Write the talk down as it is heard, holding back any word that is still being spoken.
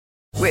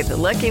With the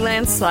Lucky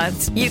Land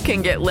Slots, you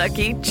can get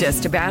lucky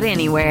just about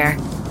anywhere.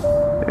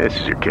 This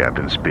is your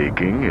captain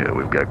speaking.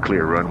 We've got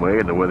clear runway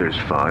and the weather's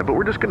fine, but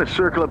we're just going to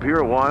circle up here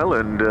a while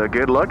and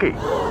get lucky.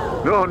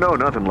 No,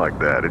 nothing like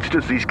that. It's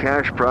just these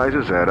cash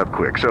prizes add up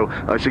quick. So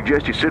I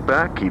suggest you sit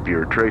back, keep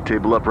your tray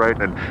table upright,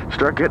 and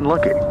start getting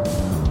lucky.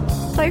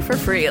 Play for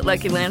free at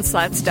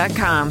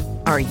LuckyLandSlots.com.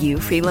 Are you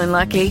feeling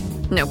lucky?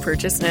 No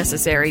purchase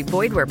necessary.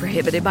 Void where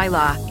prohibited by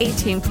law.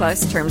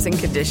 18+ terms and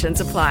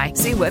conditions apply.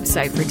 See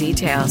website for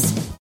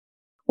details.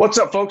 What's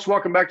up, folks?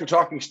 Welcome back to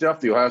Talking Stuff,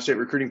 the Ohio State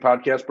Recruiting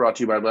Podcast, brought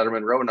to you by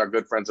Letterman Row and our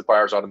good friends at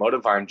Byers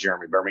Automotive. I'm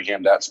Jeremy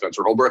Birmingham. That's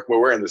Spencer Holbrook. We're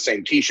wearing the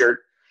same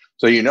T-shirt,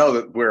 so you know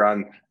that we're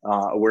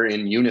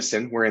in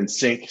unison. We're in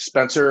sync.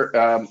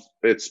 Spencer,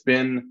 it's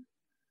been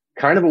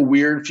kind of a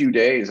weird few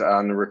days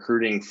on the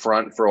recruiting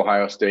front for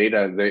Ohio State.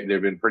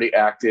 They've been pretty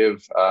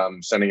active,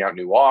 sending out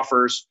new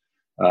offers.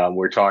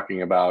 We're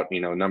talking about,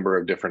 a number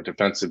of different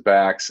defensive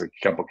backs, a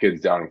couple kids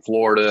down in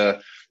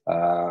Florida,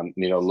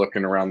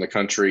 looking around the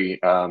country.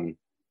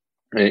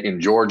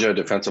 In Georgia,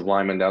 defensive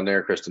lineman down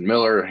there, Kristen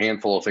Miller, a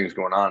handful of things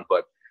going on.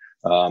 But,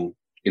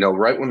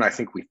 right when I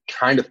think we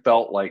kind of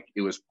felt like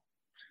it was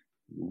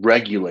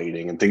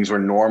regulating and things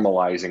were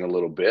normalizing a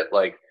little bit,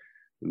 like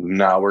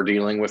now we're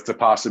dealing with the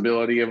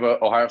possibility of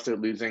Ohio State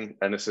losing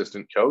an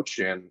assistant coach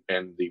and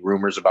the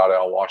rumors about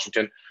Al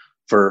Washington.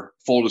 For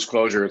full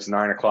disclosure, it's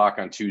 9:00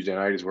 on Tuesday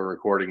night as we're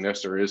recording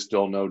this. There is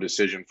still no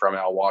decision from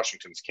Al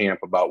Washington's camp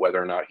about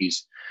whether or not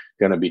he's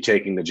going to be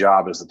taking the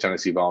job as the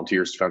Tennessee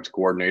Volunteers defensive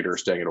coordinator or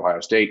staying at Ohio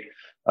State.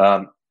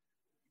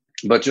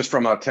 But just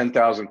from a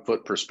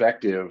 10,000-foot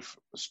perspective,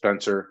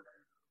 Spencer,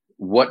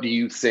 what do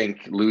you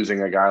think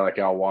losing a guy like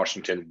Al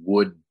Washington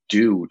would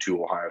do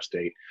to Ohio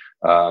State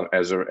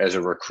as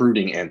a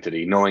recruiting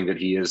entity, knowing that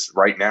he is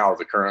right now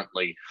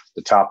currently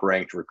the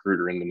top-ranked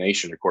recruiter in the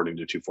nation, according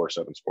to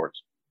 247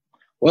 Sports?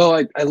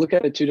 Well, I look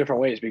at it two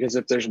different ways, because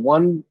if there's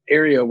one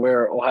area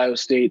where Ohio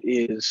State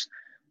is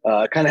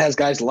kind of has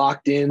guys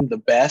locked in the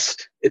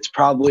best, it's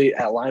probably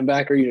at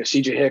linebacker.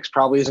 CJ Hicks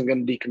probably isn't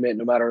going to decommit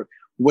no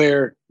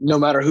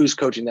matter who's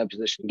coaching that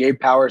position. Gabe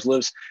Powers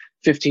lives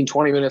 15,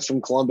 20 minutes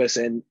from Columbus,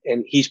 and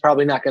he's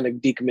probably not going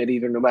to decommit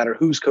either, no matter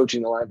who's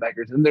coaching the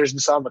linebackers. And there's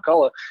Deshaun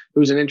McCullough,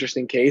 who's an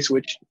interesting case,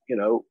 which,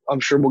 I'm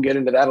sure we'll get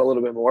into that a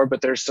little bit more,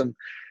 but there's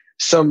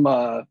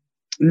some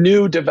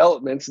new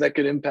developments that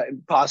could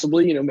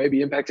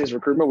maybe impact his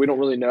recruitment. We don't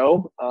really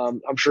know.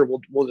 I'm sure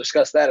we'll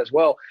discuss that as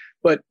well.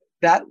 But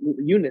that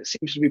unit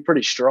seems to be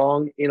pretty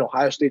strong in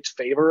Ohio State's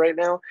favor right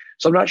now.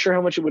 So I'm not sure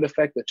how much it would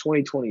affect the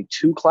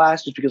 2022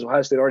 class, just because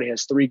Ohio State already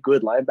has 3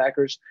 good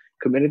linebackers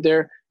committed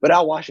there. But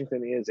Al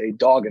Washington is a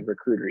dogged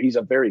recruiter. He's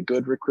a very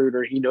good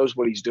recruiter. He knows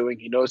what he's doing.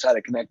 He knows how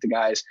to connect to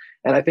guys.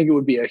 And I think it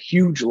would be a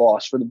huge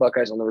loss for the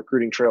Buckeyes on the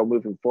recruiting trail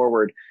moving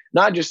forward,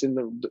 not just in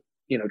the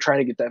trying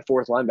to get that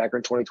 4th linebacker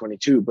in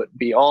 2022, but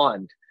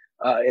beyond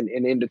and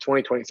into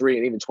 2023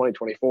 and even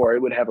 2024,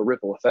 it would have a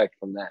ripple effect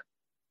from that.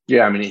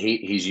 Yeah, I mean,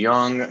 he's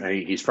young.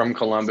 He's from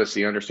Columbus.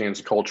 He understands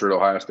the culture at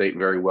Ohio State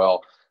very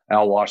well.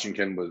 Al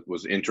Washington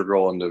was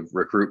integral in the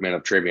recruitment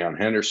of Travion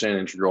Henderson,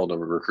 integral in the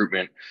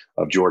recruitment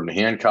of Jordan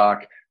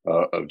Hancock,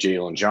 of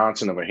Jalen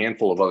Johnson, of a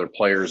handful of other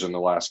players in the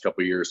last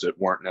couple of years that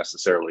weren't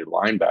necessarily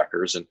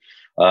linebackers. And,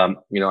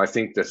 I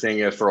think the thing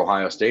is for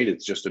Ohio State,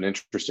 it's just an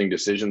interesting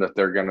decision that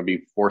they're going to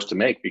be forced to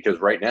make, because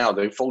right now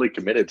they've fully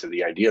committed to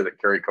the idea that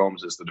Kerry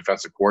Combs is the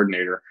defensive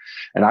coordinator.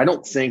 And I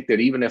don't think that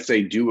even if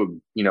they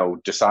do,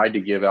 decide to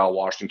give Al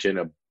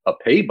Washington a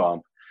pay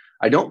bump,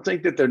 I don't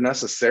think that they're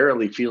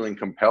necessarily feeling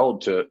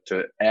compelled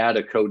to add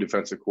a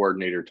co-defensive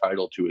coordinator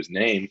title to his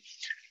name.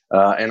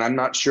 And I'm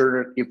not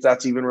sure if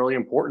that's even really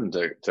important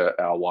to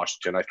Al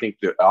Washington. I think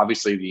that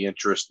obviously the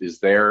interest is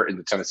there in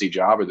the Tennessee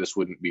job, or this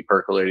wouldn't be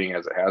percolating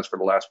as it has for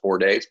the last 4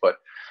 days. But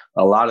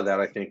a lot of that,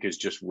 I think, is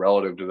just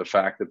relative to the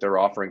fact that they're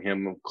offering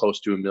him close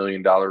to $1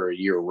 million a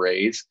year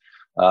raise.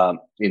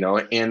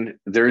 And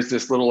there's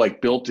this little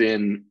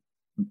built-in,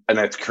 and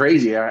that's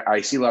crazy.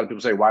 I see a lot of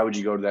people say, why would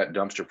you go to that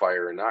dumpster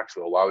fire in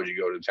Knoxville? Why would you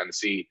go to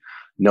Tennessee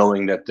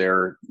knowing that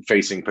they're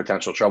facing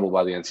potential trouble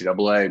by the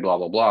NCAA, blah,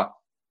 blah, blah.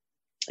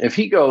 If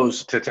he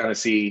goes to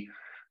Tennessee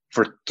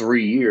for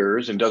 3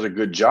 years and does a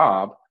good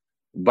job,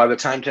 by the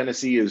time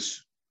Tennessee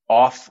is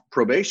off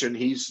probation,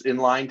 he's in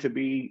line to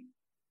be,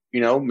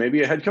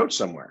 maybe a head coach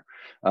somewhere.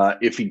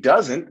 If he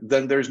doesn't,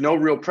 then there's no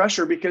real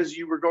pressure, because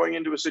you were going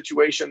into a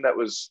situation that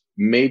was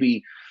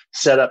maybe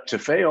set up to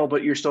fail,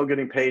 but you're still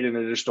getting paid an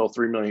additional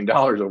 $3 million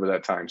over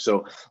that time.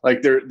 So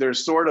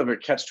there's sort of a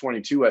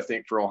catch-22, I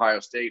think, for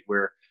Ohio State,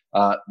 where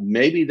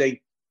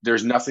maybe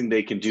there's nothing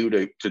they can do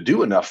to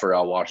do enough for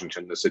Al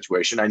Washington in this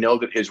situation. I know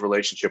that his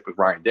relationship with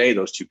Ryan Day,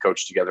 those two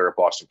coached together at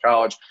Boston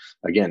College.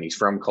 Again, he's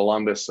from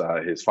Columbus.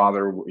 His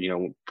father,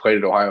 played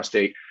at Ohio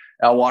State.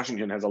 Al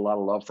Washington has a lot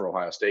of love for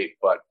Ohio State,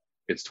 but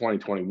it's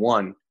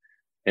 2021,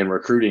 and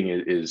recruiting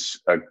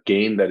is a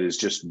game that is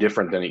just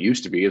different than it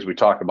used to be, as we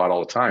talk about all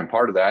the time.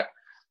 Part of that,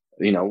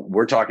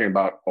 we're talking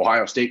about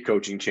Ohio State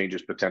coaching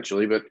changes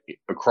potentially, but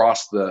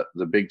across the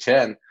Big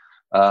Ten,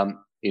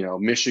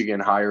 Michigan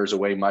hires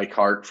away Mike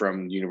Hart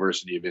from the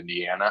University of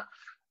Indiana.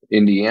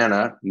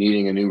 Indiana,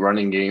 needing a new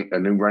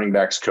running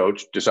backs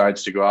coach,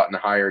 decides to go out and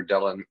hire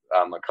Dylan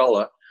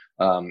McCullough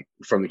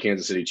from the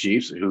Kansas City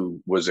Chiefs,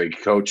 who was a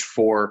coach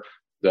for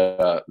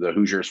the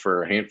Hoosiers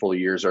for a handful of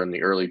years in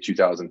the early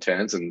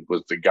 2010s and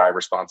was the guy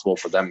responsible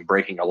for them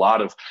breaking a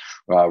lot of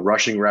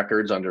rushing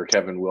records under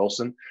Kevin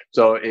Wilson.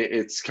 So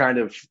it's kind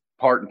of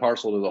part and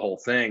parcel to the whole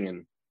thing.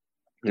 And,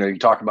 you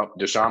talk about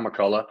Deshaun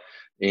McCullough,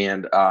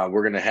 and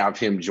we're going to have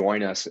him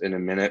join us in a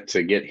minute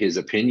to get his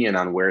opinion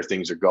on where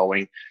things are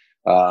going.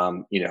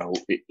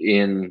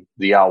 In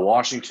the Al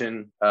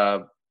Washington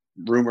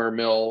rumor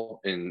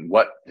mill and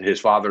what his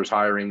father's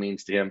hiring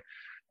means to him.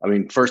 I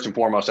mean, first and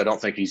foremost, I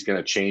don't think he's going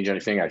to change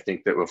anything. I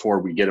think that before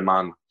we get him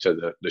on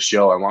to the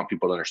show, I want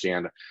people to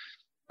understand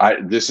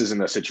this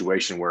isn't a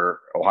situation where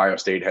Ohio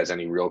State has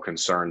any real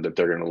concern that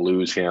they're going to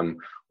lose him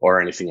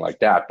or anything like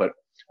that. But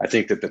I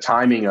think that the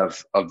timing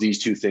of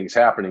these two things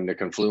happening, the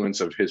confluence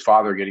of his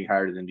father getting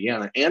hired at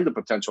Indiana and the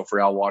potential for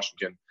Al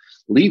Washington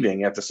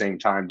leaving at the same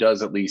time,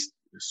 does at least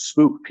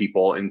spook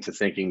people into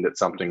thinking that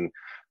something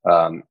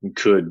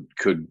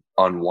could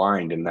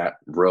unwind in that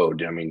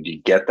road. I mean, do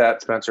you get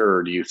that, Spencer,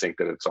 or do you think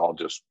that it's all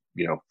just,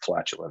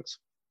 flatulence?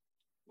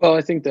 Well,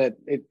 I think that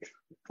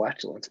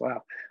flatulence.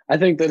 Wow. I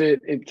think that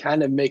it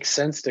kind of makes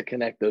sense to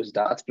connect those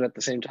dots, but at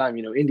the same time,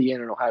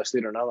 Indiana and Ohio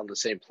State are not on the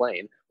same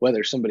plane,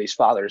 whether somebody's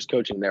father is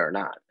coaching there or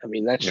not. I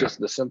mean, that's just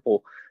the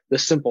simple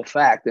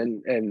fact.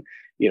 And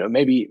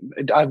maybe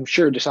I'm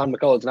sure Deshaun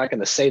McCullough is not going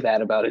to say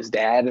that about his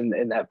dad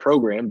and that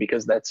program,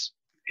 because that's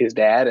his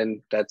dad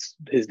and that's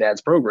his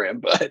dad's program.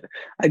 But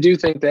I do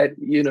think that,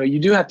 you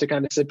do have to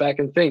kind of sit back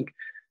and think,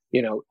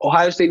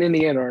 Ohio State and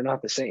Indiana are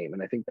not the same.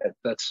 And I think that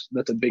that's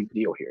a big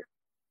deal here.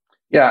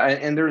 Yeah.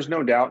 And there's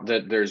no doubt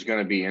that there's going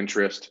to be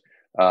interest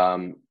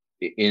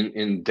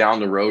in down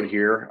the road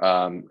here.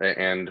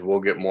 And we'll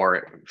get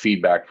more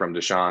feedback from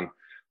Deshaun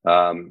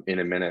in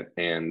a minute.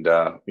 And,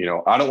 I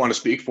don't want to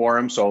speak for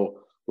him. So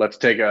let's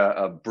take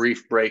a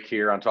brief break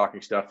here on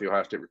Talking Stuff, the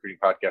Ohio State Recruiting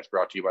Podcast,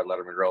 brought to you by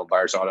Letterman Row and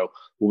Buyers Auto.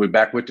 We'll be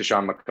back with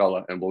Deshaun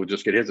McCullough, and we'll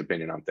just get his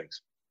opinion on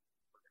things.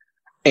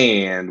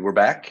 And we're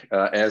back,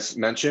 as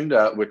mentioned,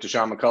 with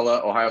Deshaun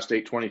McCullough, Ohio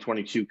State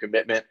 2022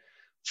 commitment,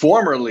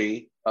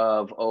 formerly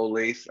of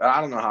Olathe. I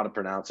don't know how to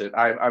pronounce it.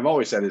 I've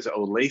always said it's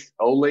Olathe.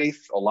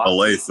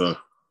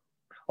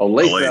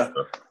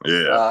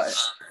 Yeah.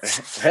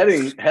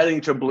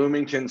 Heading to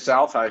Bloomington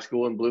South High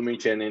School in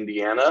Bloomington,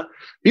 Indiana.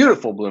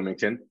 Beautiful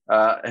Bloomington.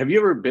 Have you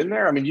ever been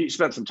there? I mean, you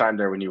spent some time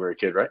there when you were a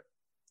kid, right?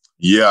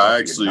 Yeah,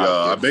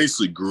 I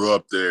basically grew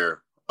up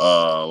there,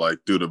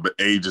 through the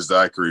ages that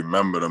I can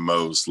remember the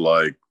most,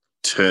 like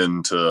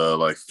 10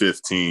 to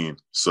 15.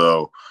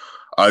 So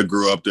I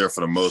grew up there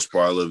for the most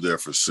part. I lived there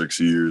for 6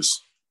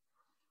 years.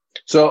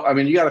 So, I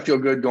mean, you got to feel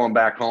good going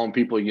back home,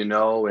 people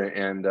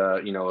and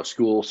a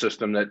school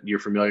system that you're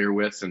familiar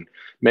with, and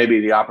maybe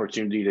the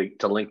opportunity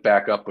to link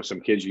back up with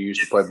some kids you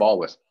used to play ball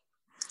with.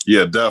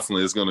 Yeah,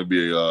 definitely. It's going to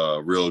be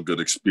a real good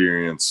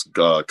experience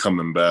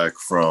coming back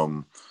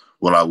from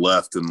when I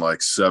left in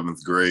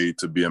 7th grade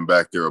to being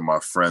back there with my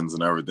friends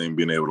and everything,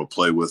 being able to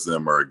play with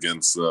them or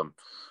against them.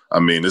 I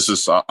mean, it's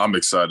just I'm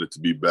excited to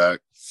be back.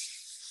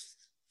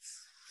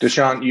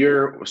 Deshaun,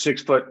 you're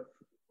 6 foot.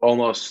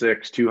 Almost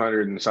 6,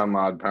 200 and some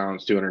odd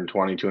pounds,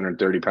 220,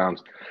 230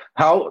 pounds.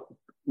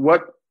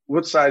 What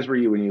size were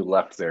you when you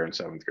left there in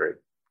 7th grade?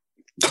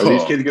 Are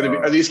these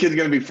kids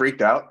going to be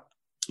freaked out?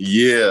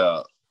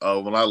 Yeah.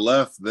 When I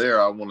left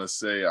there, I want to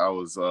say I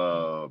was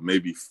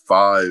maybe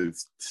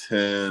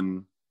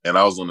 5'10", and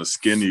I was on the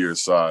skinnier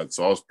side.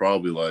 So I was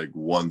probably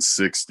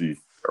 160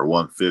 or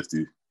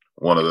 150,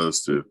 one of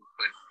those two.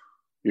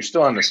 You're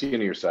still on the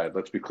skinnier side.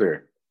 Let's be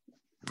clear.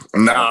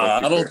 Nah,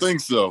 I don't think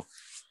so.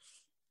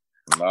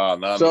 Nah,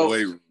 not in the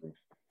way room.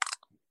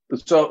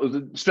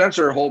 So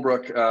Spencer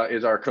Holbrook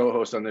is our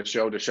co-host on this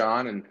show,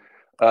 Deshaun, and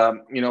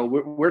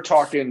we're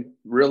talking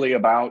really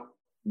about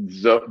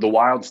the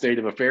wild state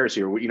of affairs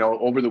here.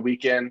 Over the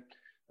weekend,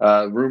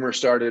 rumors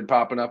started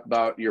popping up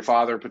about your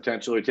father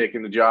potentially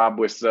taking the job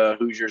with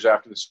Hoosiers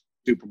after the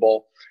Super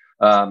Bowl,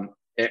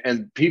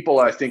 and people,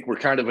 I think, were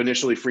kind of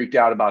initially freaked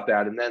out about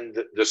that, and then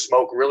the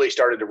smoke really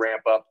started to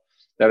ramp up.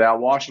 That Al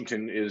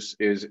Washington is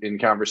in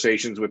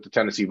conversations with the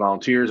Tennessee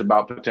Volunteers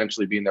about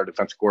potentially being their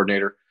defensive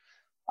coordinator.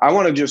 I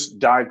want to just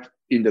dive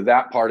into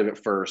that part of it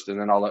first,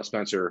 and then I'll let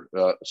Spencer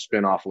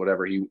spin off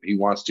whatever he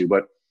wants to.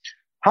 But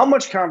how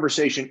much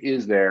conversation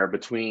is there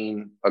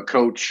between a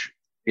coach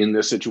in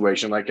this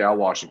situation like Al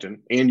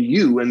Washington and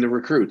you and the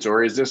recruits?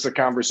 Or is this a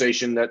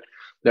conversation that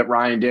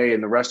Ryan Day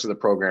and the rest of the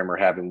program are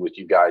having with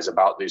you guys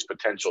about these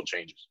potential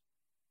changes?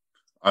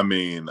 I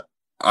mean,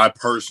 I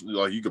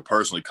personally, you could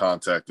personally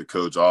contact the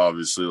coach,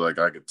 obviously. I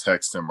could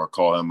text him or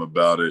call him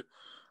about it.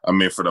 I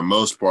mean, for the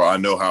most part, I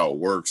know how it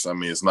works. I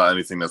mean, it's not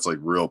anything that's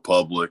real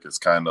public. It's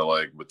kind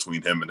of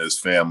between him and his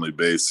family,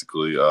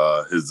 basically,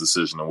 his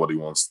decision on what he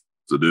wants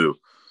to do.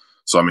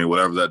 So, I mean,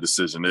 whatever that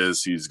decision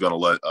is, he's going to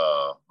let,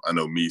 I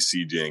know me,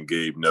 CJ, and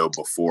Gabe know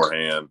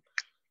beforehand,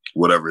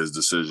 whatever his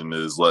decision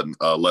is, letting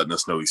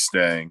us know he's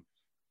staying.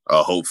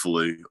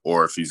 hopefully,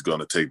 or if he's going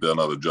to take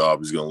another job,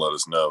 he's going to let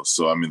us know.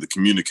 So, I mean, the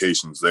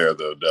communication's there,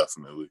 though,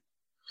 definitely.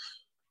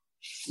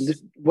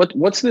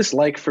 What's this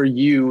like for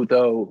you,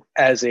 though,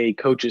 as a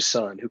coach's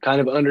son who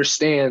kind of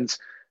understands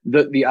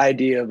the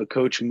idea of a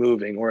coach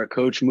moving or a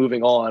coach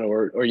moving on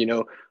or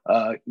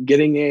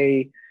getting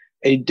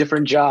a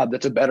different job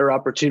that's a better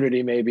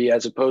opportunity maybe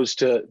as opposed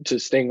to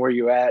staying where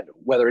you're at,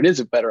 whether it is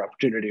a better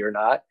opportunity or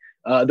not,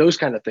 those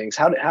kind of things.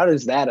 How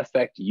does that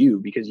affect you?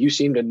 Because you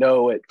seem to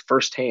know it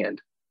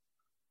firsthand.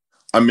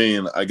 I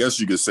mean, I guess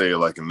you could say,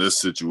 like, in this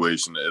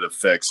situation, it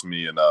affects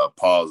me in a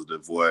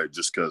positive way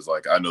just because,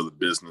 like, I know the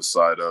business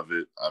side of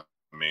it. I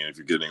mean, if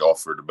you're getting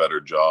offered a better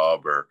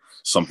job or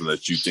something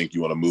that you think you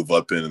want to move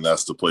up in and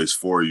that's the place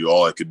for you,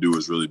 all I could do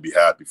is really be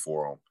happy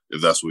for him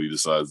if that's what he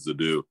decides to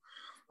do.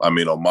 I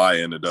mean, on my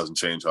end, it doesn't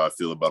change how I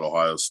feel about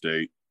Ohio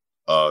State.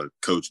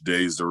 Coach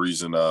Day's the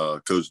reason.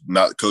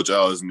 Coach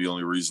Al isn't the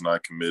only reason I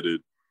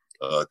committed.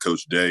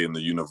 Coach Day and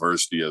the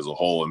university as a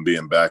whole and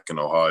being back in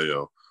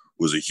Ohio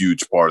was a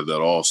huge part of that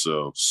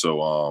also.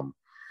 So,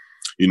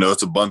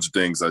 it's a bunch of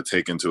things I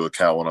take into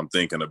account when I'm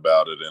thinking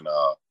about it. And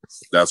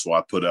that's why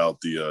I put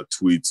out the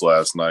tweets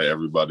last night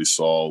everybody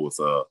saw with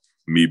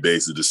me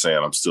basically just saying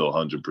I'm still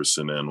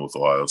 100% in with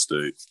Ohio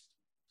State.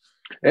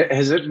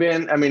 Has it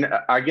been, I mean,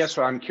 I guess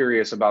I'm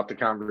curious about the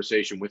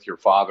conversation with your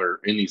father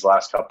in these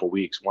last couple of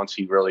weeks, once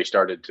he really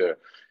started to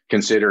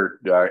consider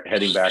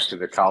heading back to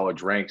the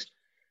college ranks.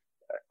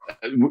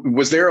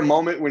 Was there a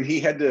moment when he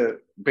had to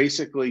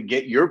basically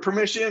get your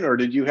permission, or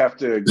did you have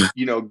to,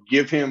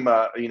 give him,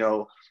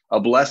 a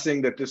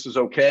blessing that this is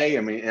okay?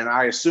 I mean, and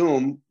I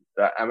assume,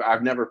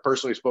 I've never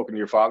personally spoken to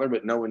your father,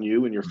 but knowing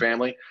you and your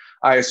family,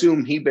 I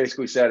assume he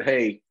basically said,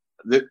 hey,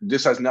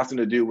 this has nothing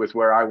to do with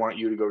where I want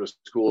you to go to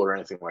school or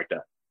anything like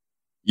that.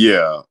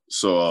 Yeah.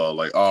 So,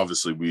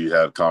 obviously we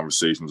had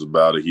conversations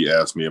about it. He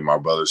asked me and my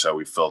brothers how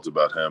we felt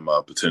about him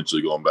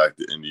potentially going back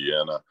to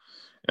Indiana.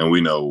 And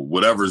we know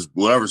whatever's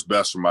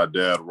best for my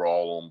dad, we're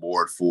all on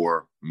board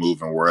for.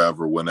 Moving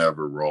wherever,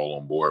 whenever, we're all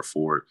on board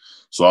for it.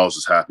 So I was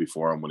just happy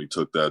for him when he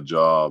took that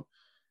job.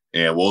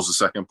 And what was the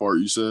second part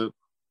you said?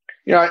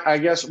 Yeah, I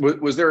guess,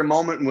 was there a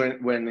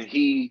moment when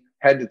he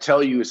had to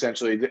tell you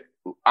essentially that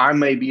I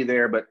may be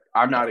there, but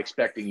I'm not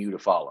expecting you to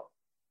follow?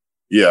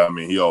 Yeah, I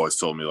mean, he always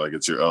told me, like,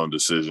 it's your own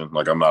decision.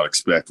 Like, I'm not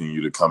expecting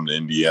you to come to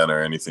Indiana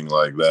or anything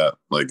like that.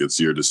 Like,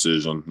 it's your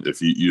decision.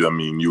 If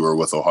you were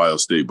with Ohio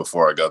State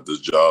before I got this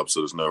job,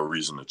 so there's no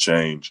reason to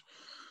change.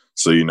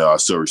 So, I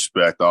still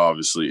respect,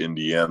 obviously,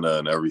 Indiana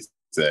and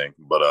everything,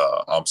 but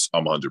I'm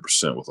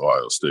 100% with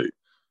Ohio State.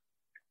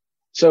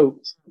 So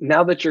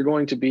now that you're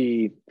going to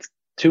be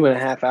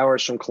 2.5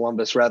 hours from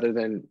Columbus rather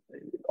than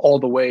all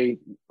the way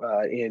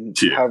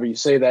however you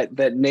say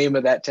that name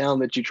of that town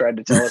that you tried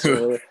to tell us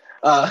earlier,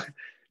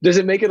 does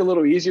it make it a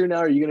little easier now?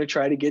 Are you going to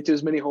try to get to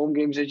as many home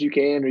games as you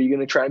can? Are you going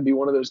to try and be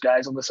one of those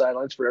guys on the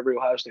sidelines for every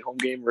Ohio State home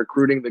game,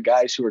 recruiting the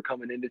guys who are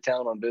coming into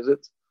town on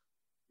visits?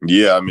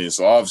 Yeah, I mean,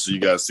 so obviously you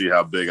guys see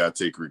how big I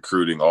take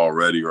recruiting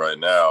already right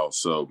now.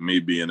 So me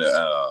being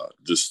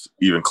just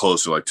even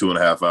closer, like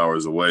 2.5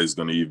 hours away, is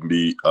going to even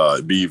be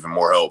even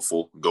more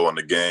helpful. Going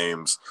to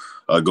games,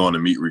 going to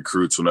meet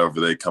recruits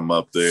whenever they come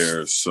up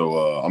there. So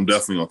I'm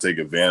definitely going to take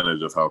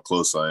advantage of how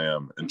close I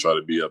am and try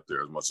to be up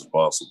there as much as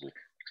possible.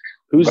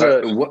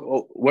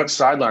 What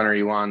sideline are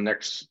you on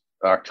next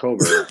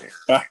October?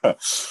 I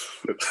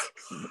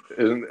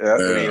mean,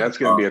 that's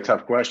going to be a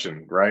tough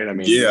question, right? I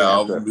mean, yeah,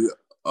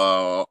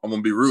 I'm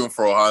gonna be rooting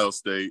for Ohio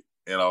State,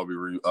 and I'll be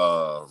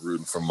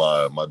rooting for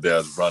my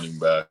dad's running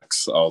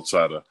backs. I'll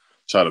try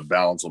to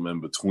balance them in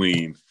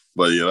between.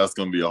 But yeah, that's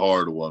gonna be a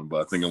hard one.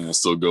 But I think I'm gonna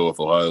still go with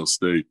Ohio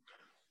State.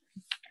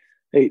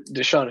 Hey,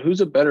 Deshaun,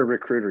 who's a better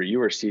recruiter,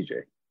 you or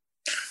CJ?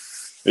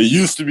 It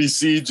used to be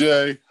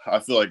CJ. I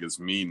feel like it's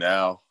me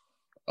now.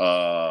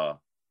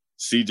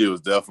 CJ was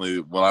definitely,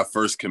 when I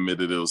first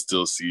committed, it was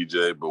still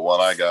CJ, but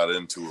when I got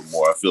into it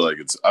more, I feel like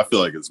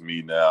it's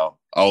me now.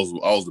 I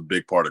was a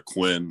big part of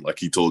Quinn, like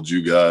he told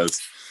you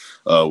guys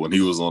when he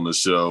was on the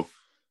show.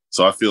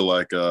 So I feel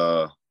like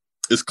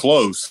it's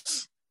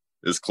close.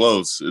 It's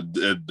close.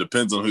 It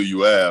depends on who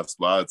you ask,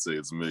 but I'd say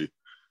it's me.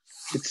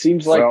 It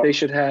seems like they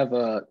should have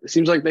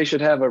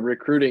a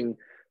recruiting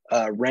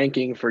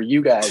ranking for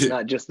you guys,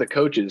 not just the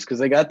coaches, because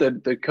they got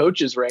the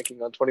coaches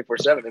ranking on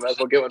 24/7. They might as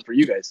well get one for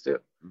you guys too.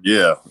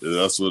 Yeah,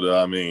 that's what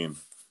I mean.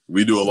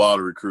 We do a lot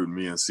of recruiting,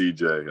 me and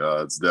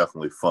CJ. It's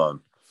definitely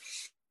fun.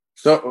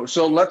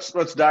 So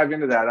let's dive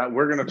into that.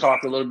 We're going to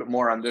talk a little bit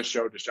more on this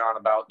show, Deshaun,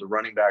 about the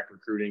running back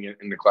recruiting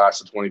in the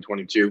class of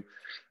 2022.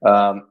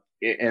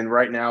 And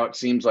right now it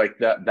seems like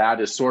that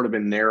has sort of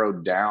been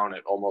narrowed down.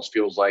 It almost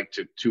feels like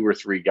to 2 or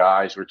 3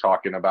 guys. We're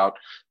talking about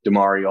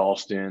Damari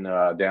Alston,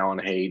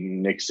 Dallin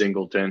Hayden, Nick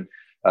Singleton.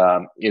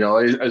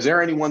 Is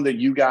there anyone that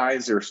you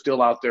guys are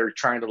still out there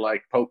trying to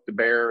like poke the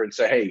bear and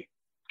say, hey,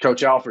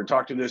 Coach Alford,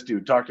 talk to this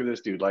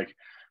dude. Like,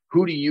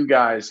 who do you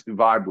guys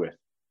vibe with?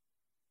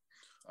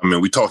 I mean,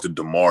 we talked to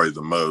Damari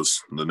the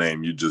most, the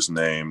name you just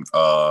named.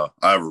 I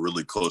have a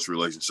really close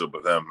relationship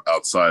with him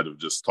outside of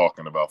just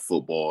talking about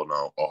football and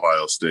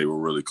Ohio State. We're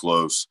really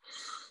close.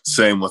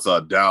 Same with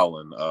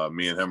Dallin.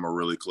 Me and him are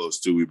really close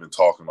too. We've been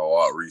talking a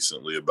lot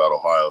recently about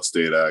Ohio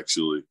State,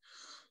 actually.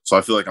 So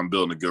I feel like I'm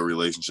building a good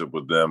relationship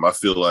with them. I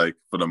feel like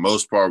for the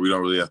most part, we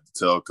don't really have to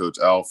tell Coach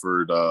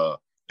Alford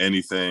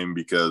anything,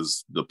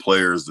 because the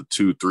players, the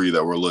 2-3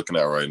 that we're looking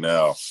at right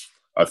now,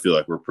 I feel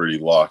like we're pretty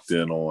locked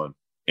in on.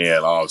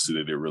 And obviously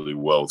they did really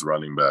well with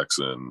running backs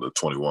in the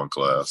 21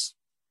 class.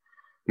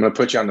 I'm going to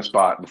put you on the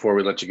spot before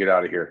we let you get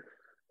out of here.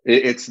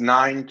 It's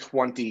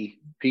 9:20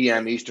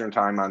 p.m. Eastern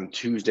time on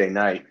Tuesday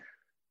night.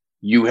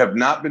 You have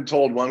not been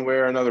told one way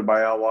or another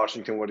by Al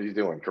Washington what he's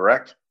doing,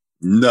 correct?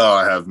 No,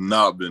 I have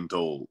not been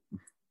told.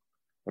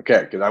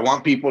 Okay, because I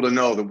want people to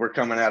know that we're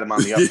coming at him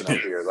on the up and up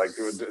here. Like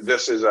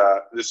this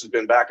has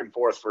been back and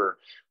forth for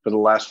the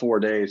last 4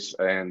 days,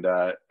 and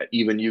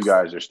even you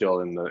guys are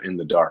still in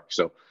the dark.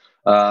 So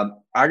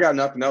I got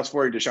nothing else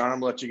for you, Deshaun. I'm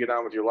gonna let you get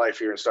on with your life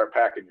here and start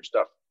packing your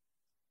stuff.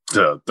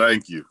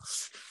 Thank you.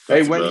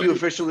 Hey, when do you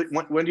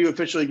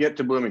officially get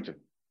to Bloomington?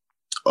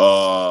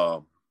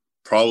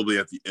 Probably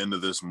at the end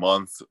of this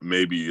month,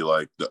 maybe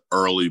like the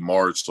early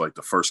March, like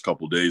the first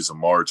couple of days of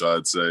March,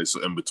 I'd say.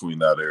 So in between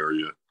that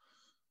area.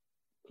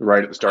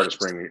 Right at the start of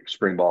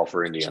spring ball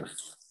for Indiana.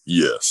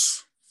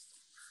 Yes.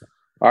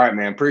 All right,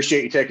 man.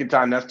 Appreciate you taking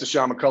time. That's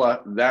Deshaun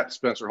McCullough. That's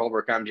Spencer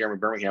Holbrook. I'm Jeremy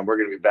Birmingham. We're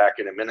going to be back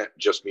in a minute.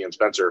 Just me and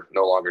Spencer,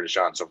 no longer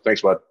Deshaun. So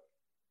thanks, bud.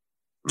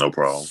 No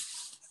problem.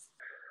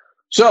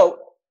 So.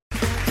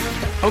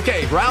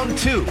 Okay, round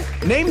 2.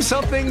 Name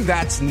something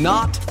that's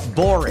not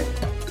boring.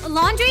 A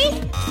laundry?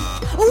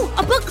 Ooh,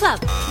 a book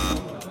club.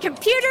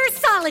 Computer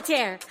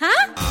solitaire,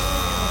 huh?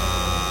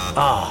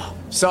 Ah,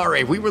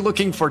 sorry. We were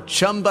looking for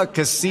Chumba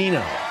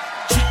Casino.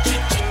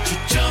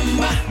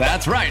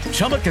 That's right.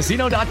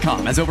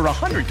 ChumbaCasino.com has over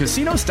 100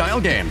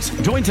 casino-style games.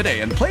 Join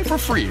today and play for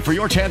free for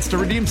your chance to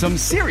redeem some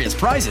serious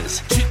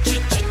prizes.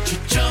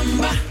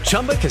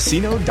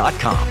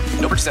 ChumbaCasino.com.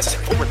 No purchase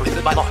necessary. Void where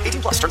prohibited by law.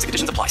 18+. Terms and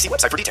conditions apply. See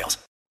website for details.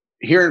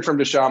 Hearing from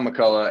Deshaun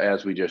McCullough,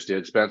 as we just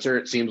did, Spencer,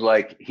 it seems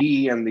like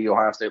he and the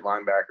Ohio State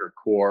linebacker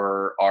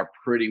core are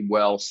pretty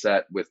well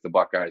set with the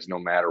Buckeyes no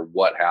matter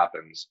what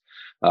happens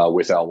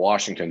with Al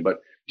Washington.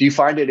 But do you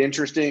find it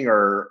interesting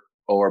or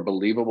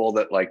believable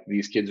that like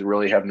these kids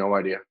really have no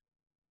idea?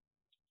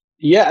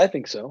 Yeah, I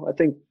think so. I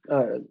think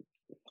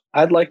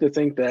I'd like to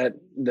think that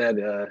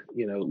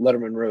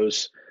Letterman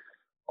Rose,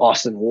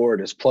 Austin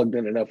Ward is plugged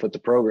in enough with the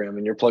program,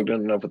 and you're plugged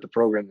in enough with the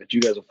program that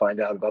you guys will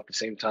find out about the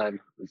same time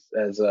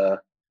as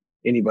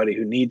anybody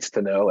who needs to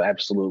know.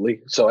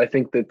 Absolutely. So I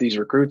think that these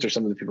recruits are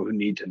some of the people who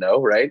need to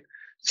know, right?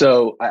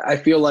 So I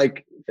feel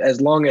like as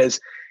long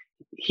as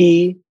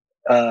he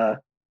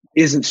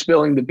isn't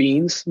spilling the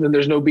beans, then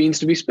there's no beans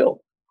to be spilled.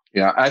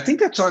 Yeah, I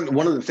think that's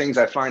one of the things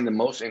I find the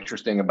most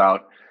interesting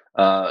about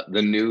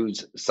the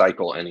news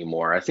cycle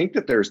anymore. I think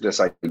that there's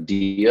this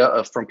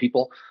idea from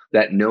people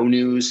that no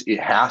news, it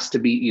has to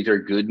be either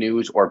good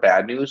news or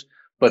bad news.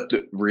 But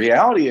the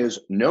reality is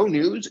no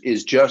news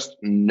is just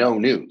no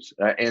news.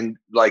 And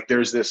like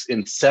there's this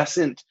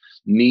incessant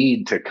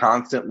need to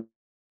constantly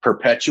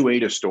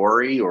perpetuate a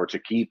story or to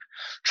keep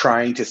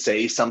trying to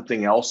say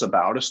something else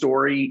about a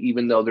story,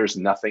 even though there's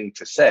nothing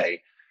to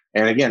say.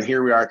 And again,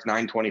 here we are, it's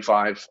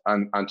 9:25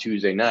 on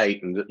Tuesday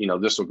night. And,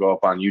 this will go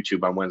up on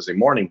YouTube on Wednesday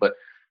morning. But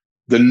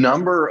the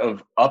number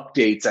of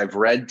updates I've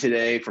read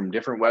today from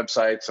different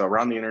websites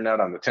around the internet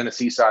on the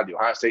Tennessee side, the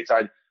Ohio State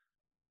side,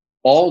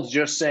 all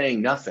just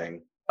saying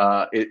nothing.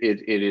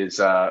 It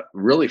is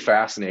really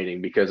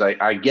fascinating because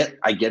I get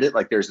it.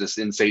 Like there's this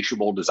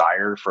insatiable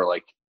desire for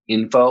like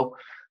info,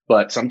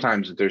 but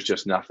sometimes there's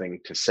just nothing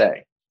to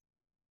say.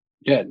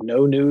 Yeah,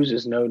 no news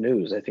is no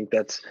news. I think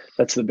that's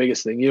the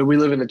biggest thing. We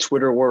live in a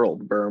Twitter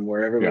world, Berm,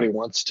 where everybody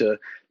wants to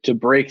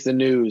break the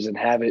news and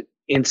have it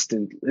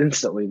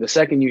instantly. The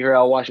second you hear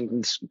Al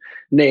Washington's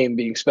name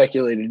being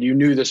speculated, you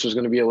knew this was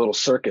going to be a little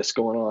circus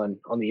going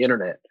on the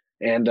internet.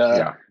 And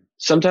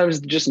sometimes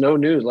just no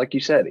news, like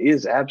you said,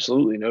 is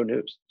absolutely no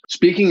news.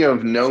 Speaking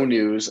of no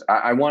news,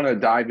 I want to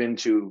dive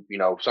into,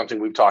 something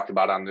we've talked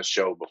about on this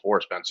show before,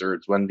 Spencer.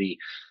 It's when the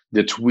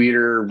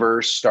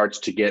Twitterverse starts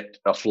to get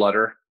a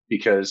flutter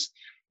because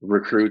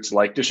recruits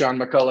like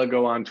Deshaun McCullough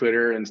go on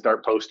Twitter and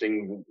start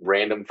posting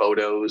random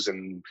photos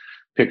and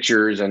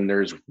pictures, and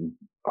there's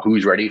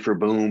who's ready for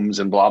booms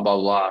and blah, blah,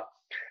 blah.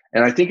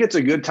 And I think it's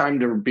a good time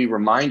to be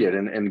reminded,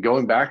 and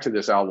going back to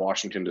this Al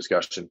Washington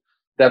discussion,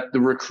 that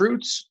the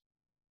recruits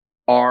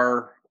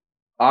are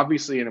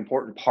obviously an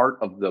important part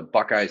of the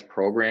Buckeyes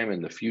program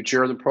and the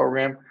future of the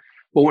program.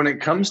 But when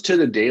it comes to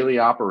the daily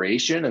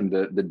operation and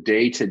the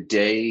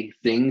day-to-day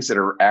things that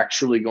are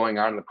actually going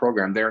on in the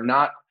program, they're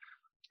not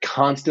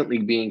constantly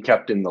being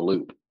kept in the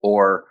loop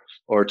or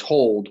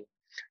told,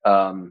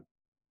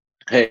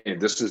 hey,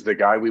 this is the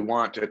guy we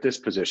want at this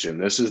position.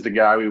 This is the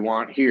guy we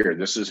want here.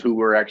 This is who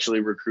we're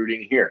actually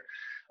recruiting here.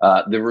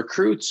 The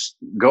recruits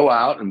go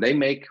out and they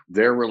make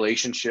their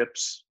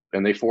relationships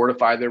and they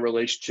fortify their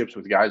relationships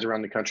with guys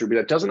around the country. But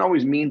that doesn't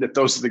always mean that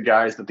those are the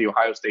guys that the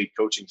Ohio State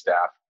coaching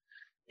staff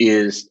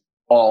is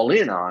all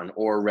in on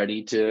or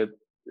ready to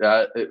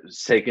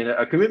take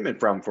a commitment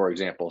from, for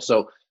example.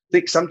 So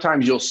think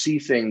sometimes you'll see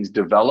things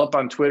develop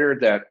on Twitter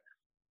that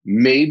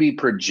may be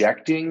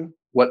projecting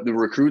what the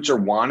recruits are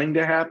wanting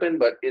to happen,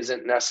 but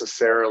isn't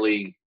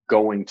necessarily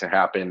going to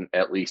happen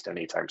at least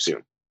anytime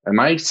soon. Am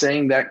I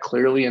saying that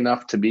clearly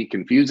enough to be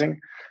confusing?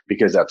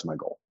 Because that's my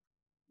goal.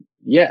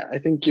 Yeah, I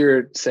think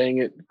you're saying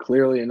it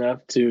clearly enough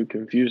to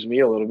confuse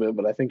me a little bit,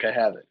 but I think I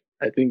have it.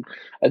 I think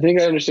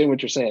I understand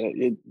what you're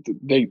saying.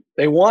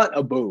 They want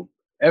a boom.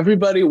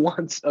 Everybody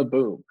wants a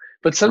boom,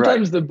 but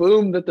sometimes the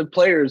boom that the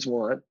players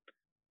want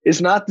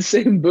is not the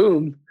same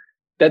boom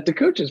that the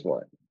coaches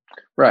want.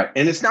 Right,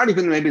 and it's not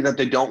even maybe that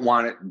they don't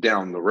want it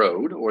down the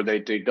road or they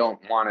don't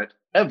want it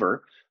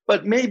ever,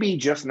 but maybe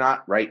just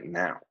not right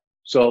now.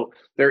 So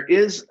there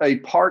is a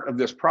part of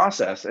this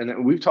process,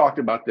 and we've talked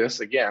about this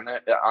again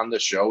on the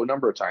show a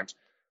number of times.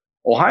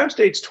 Ohio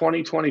State's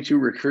 2022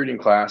 recruiting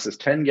class is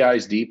 10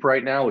 guys deep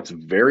right now. It's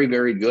very,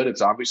 very good.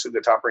 It's obviously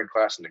the top-ranked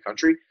class in the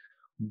country,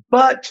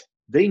 but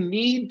they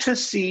need to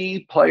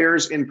see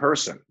players in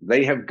person.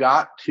 They have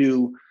got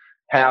to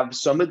have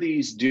some of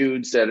these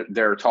dudes that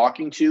they're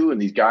talking to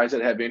and these guys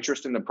that have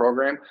interest in the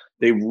program,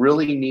 they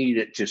really need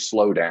it to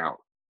slow down.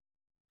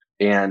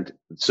 And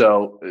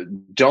so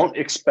don't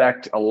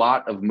expect a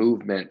lot of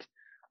movement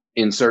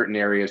in certain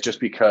areas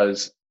just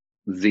because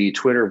the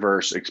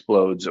Twitterverse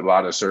explodes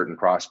about a certain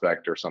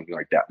prospect or something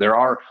like that. There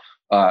are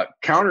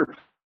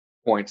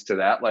counterpoints to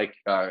that. Like,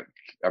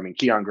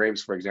 Keon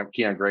Graves, for example.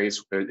 Keon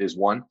Graves is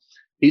one.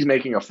 He's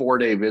making a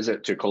 4-day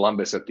visit to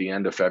Columbus at the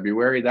end of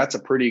February. That's a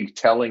pretty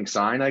telling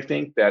sign, I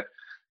think, that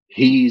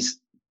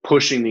he's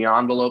pushing the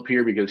envelope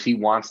here because he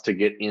wants to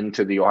get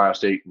into the Ohio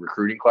State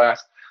recruiting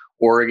class.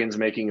 Oregon's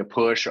making a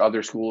push.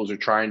 Other schools are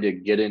trying to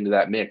get into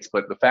that mix.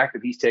 But the fact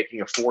that he's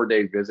taking a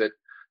 4-day visit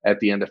at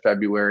the end of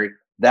February,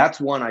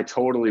 that's one I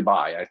totally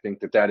buy. I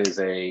think that is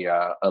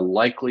a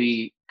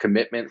likely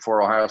commitment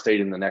for Ohio State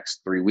in the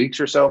next 3 weeks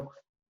or so.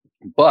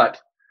 But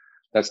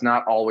that's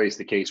not always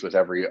the case with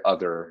every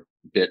other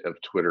bit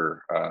of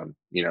Twitter,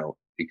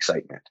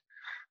 excitement.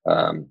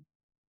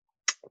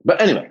 But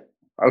anyway,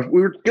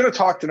 we were going to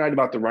talk tonight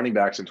about the running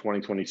backs in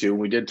 2022.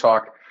 We did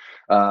talk,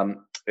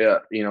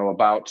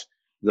 about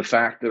the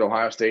fact that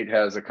Ohio State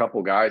has a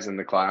couple guys in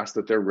the class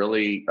that they're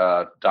really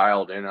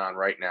dialed in on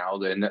right now.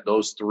 Then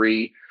those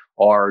three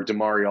are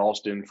Damari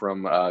Alston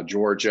from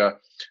Georgia,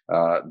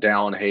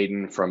 Dallin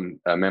Hayden from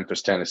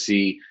Memphis,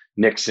 Tennessee,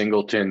 Nick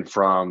Singleton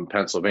from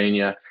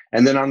Pennsylvania.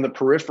 And then on the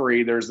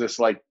periphery, there's this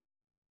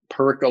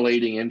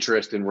percolating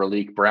interest in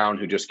Raleek Brown,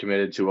 who just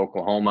committed to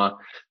Oklahoma,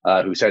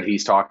 who said he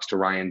talks to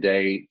Ryan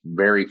Day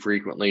very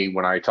frequently.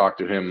 When I talked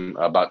to him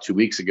about 2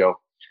 weeks ago,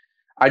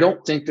 I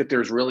don't think that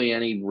there's really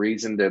any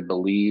reason to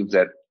believe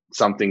that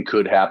something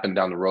could happen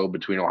down the road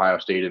between Ohio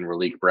State and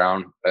Raleek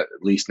Brown, at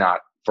least not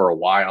for a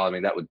while. I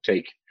mean, that would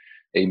take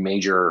a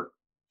major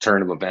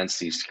turn of events.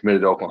 He's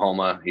committed to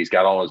Oklahoma. He's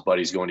got all his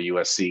buddies going to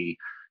USC.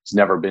 He's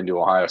never been to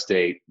Ohio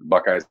State.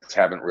 Buckeyes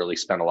haven't really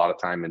spent a lot of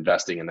time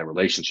investing in their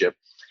relationship.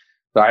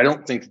 So I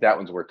don't think that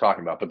one's worth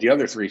talking about. But the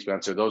other three,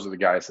 Spencer, those are the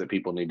guys that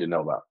people need to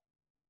know about.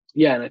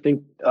 Yeah, and I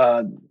think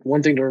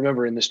one thing to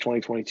remember in this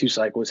 2022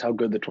 cycle is how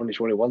good the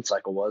 2021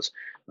 cycle was.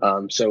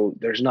 So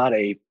there's not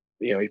a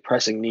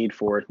pressing need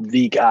for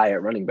the guy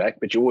at running back,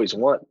 but you always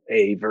want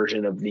a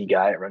version of the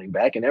guy at running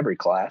back in every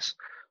class.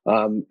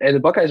 And the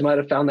Buckeyes might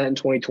have found that in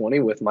 2020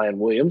 with Mayan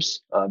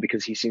Williams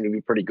because he seemed to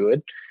be pretty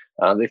good.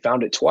 They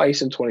found it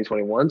twice in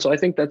 2021. So I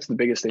think that's the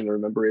biggest thing to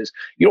remember is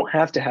you don't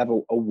have to have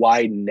a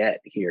wide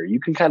net here. You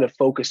can kind of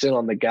focus in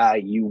on the guy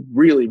you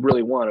really,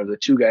 really want or the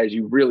two guys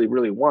you really,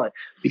 really want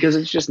because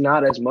it's just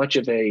not as much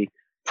of a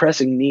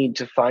pressing need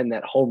to find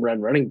that home run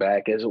running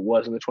back as it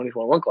was in the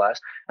 2021 class.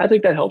 I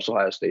think that helps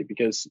Ohio State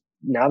because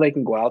now they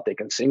can go out, they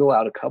can single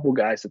out a couple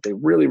guys that they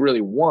really,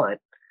 really want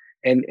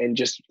and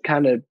just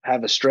kind of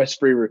have a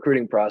stress-free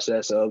recruiting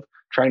process of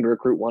trying to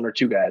recruit one or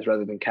two guys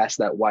rather than cast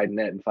that wide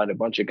net and find a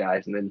bunch of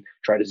guys and then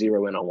try to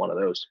zero in on one of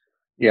those.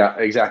 Yeah,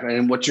 exactly.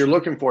 And what you're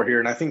looking for here,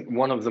 and I think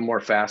one of the more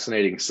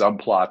fascinating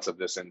subplots of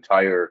this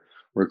entire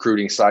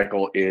recruiting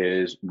cycle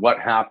is what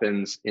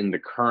happens in the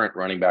current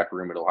running back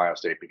room at Ohio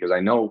State, because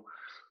I know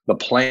the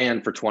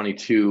plan for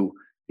 22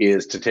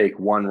 is to take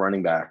one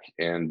running back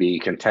and be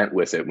content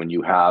with it when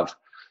you have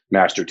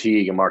Master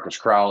Teague and Marcus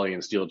Crowley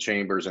and Steele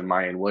Chambers and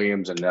Mayan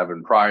Williams and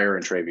Nevin Pryor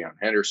and Travion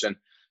Henderson.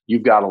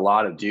 You've got a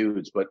lot of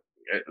dudes, but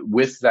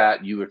with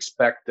that, you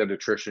expect that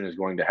attrition is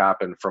going to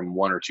happen from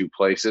one or two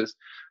places.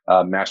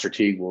 Master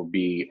Teague will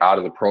be out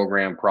of the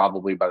program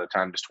probably by the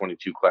time this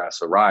 22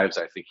 class arrives.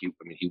 I think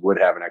he would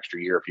have an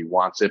extra year if he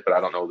wants it, but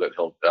I don't know that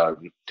he'll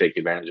take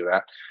advantage of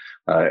that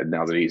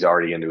now that he's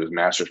already into his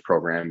master's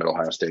program at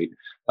Ohio State.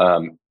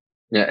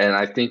 And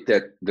I think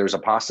that there's a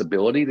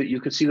possibility that you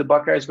could see the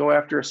Buckeyes go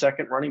after a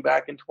second running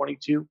back in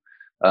 22.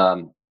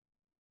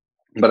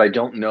 But I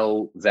don't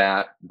know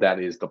that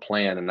is the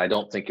plan, and I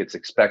don't think it's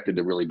expected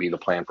to really be the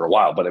plan for a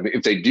while. But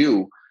if they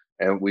do,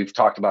 and we've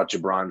talked about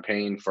Jabron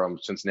Payne from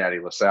Cincinnati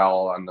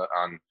LaSalle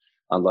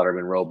on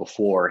Letterman Row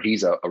before.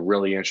 He's a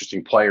really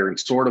interesting player and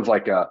sort of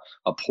like a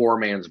poor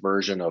man's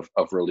version of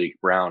Raleek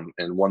Brown,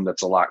 and one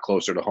that's a lot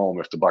closer to home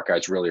if the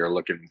Buckeyes really are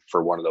looking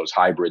for one of those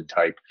hybrid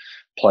type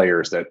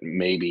players that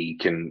maybe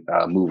can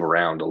move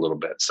around a little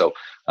bit. So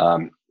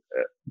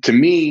to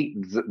me,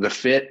 the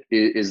fit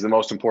is the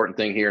most important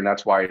thing here, and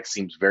that's why it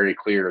seems very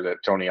clear that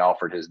Tony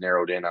Alford has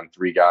narrowed in on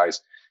 3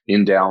 guys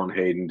in Dallin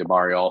Hayden,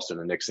 Damari Alston,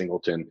 and Nick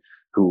Singleton,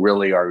 who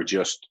really are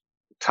just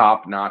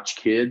top-notch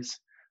kids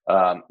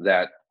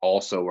that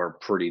also are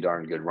pretty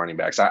darn good running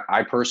backs.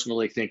 I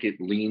personally think it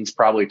leans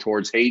probably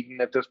towards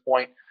Hayden at this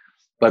point,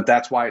 but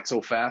that's why it's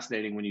so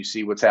fascinating when you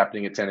see what's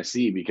happening at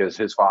Tennessee, because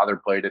his father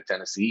played at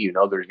Tennessee. You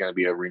know, there's going to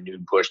be a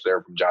renewed push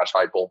there from Josh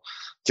Heupel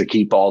to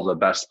keep all the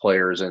best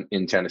players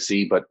in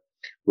Tennessee. But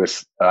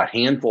with a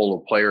handful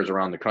of players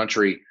around the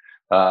country,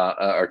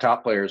 our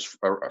top players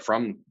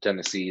from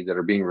Tennessee that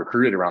are being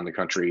recruited around the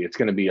country, it's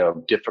going to be a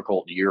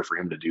difficult year for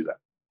him to do that.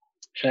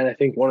 And I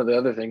think one of the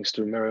other things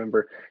to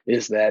remember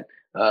is that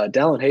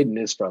Dallin Hayden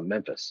is from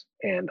Memphis.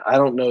 And I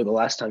don't know the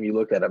last time you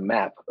looked at a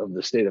map of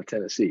the state of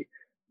Tennessee.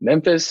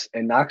 Memphis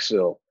and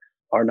Knoxville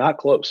are not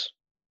close.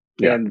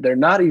 Yeah. And they're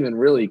not even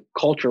really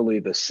culturally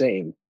the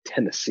same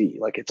Tennessee.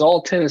 Like, it's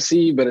all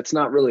Tennessee, but it's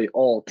not really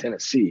all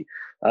Tennessee.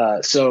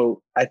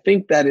 So I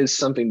think that is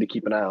something to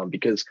keep an eye on,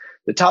 because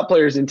the top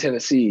players in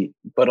Tennessee,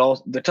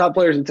 the top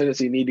players in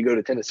Tennessee need to go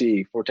to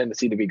Tennessee for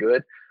Tennessee to be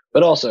good.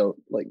 But also,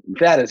 like,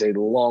 that is a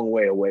long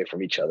way away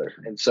from each other.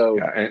 And so,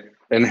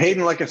 and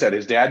Hayden, like I said,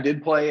 his dad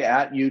did play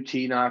at UT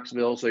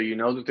Knoxville, so you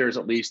know that there's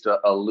at least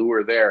a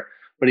lure there.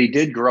 But he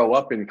did grow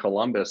up in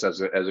Columbus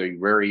as a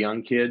very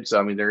young kid. So,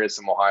 I mean, there is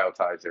some Ohio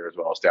ties there as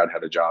well. His dad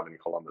had a job in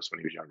Columbus when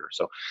he was younger.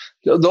 So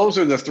those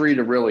are the 3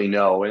 to really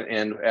know.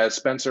 And as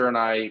Spencer and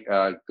I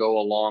go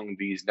along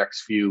these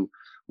next few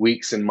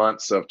weeks and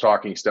months of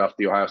talking stuff,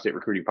 the Ohio State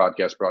Recruiting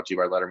Podcast brought to you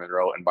by Letterman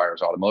Row and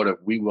Byers Automotive,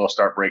 we will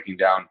start breaking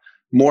down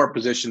more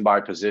position by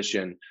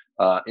position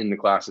in the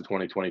class of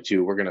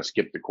 2022. We're going to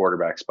skip the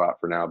quarterback spot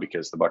for now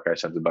because the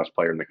Buckeyes have the best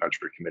player in the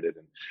country committed.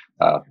 And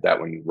that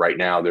one right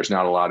now, there's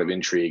not a lot of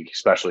intrigue,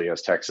 especially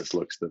as Texas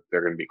looks that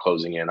they're going to be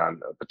closing in on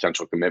a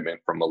potential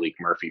commitment from Malik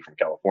Murphy from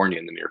California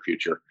in the near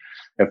future.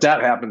 If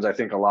that happens, I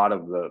think a lot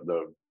of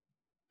the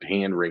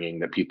hand wringing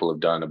that people have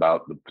done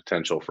about the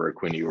potential for a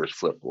Quinn Ewers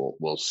flip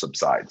will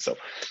subside. So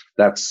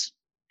that's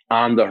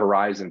on the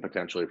horizon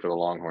potentially for the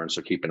Longhorns.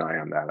 So keep an eye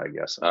on that, I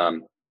guess.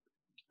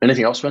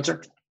 Anything else,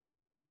 Spencer?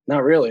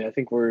 Not really. I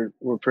think we're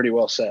pretty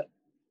well set.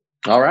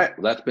 All right.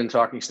 Well, that's been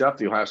Talking Stuff,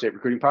 the Ohio State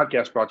Recruiting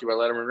Podcast, brought to you by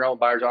Letterman Row and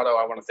Byers Auto.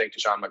 I want to thank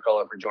Deshaun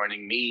McCullough for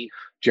joining me,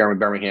 Jeremy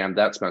Birmingham,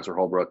 that's Spencer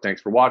Holbrook. Thanks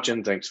for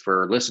watching. Thanks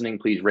for listening.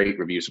 Please rate,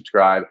 review,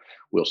 subscribe.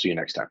 We'll see you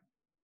next time.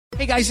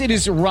 Hey guys, it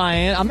is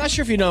Ryan. I'm not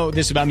sure if you know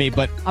this about me,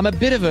 but I'm a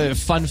bit of a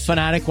fun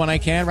fanatic when I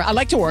can. I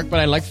like to work, but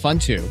I like fun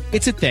too.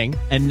 It's a thing.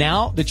 And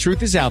now the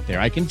truth is out there.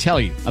 I can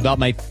tell you about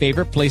my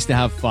favorite place to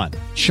have fun.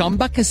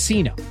 Chumba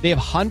Casino. They have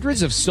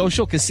hundreds of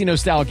social casino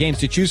style games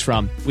to choose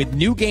from with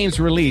new games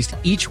released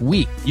each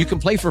week. You can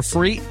play for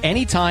free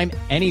anytime,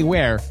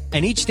 anywhere.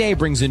 And each day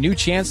brings a new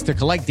chance to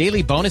collect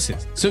daily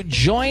bonuses. So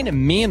join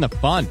me in the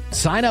fun.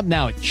 Sign up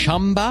now at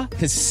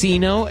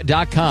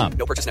ChumbaCasino.com.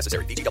 No purchase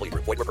necessary. VGW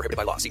Group. Void where prohibited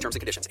by law. See terms and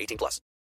conditions. 18+.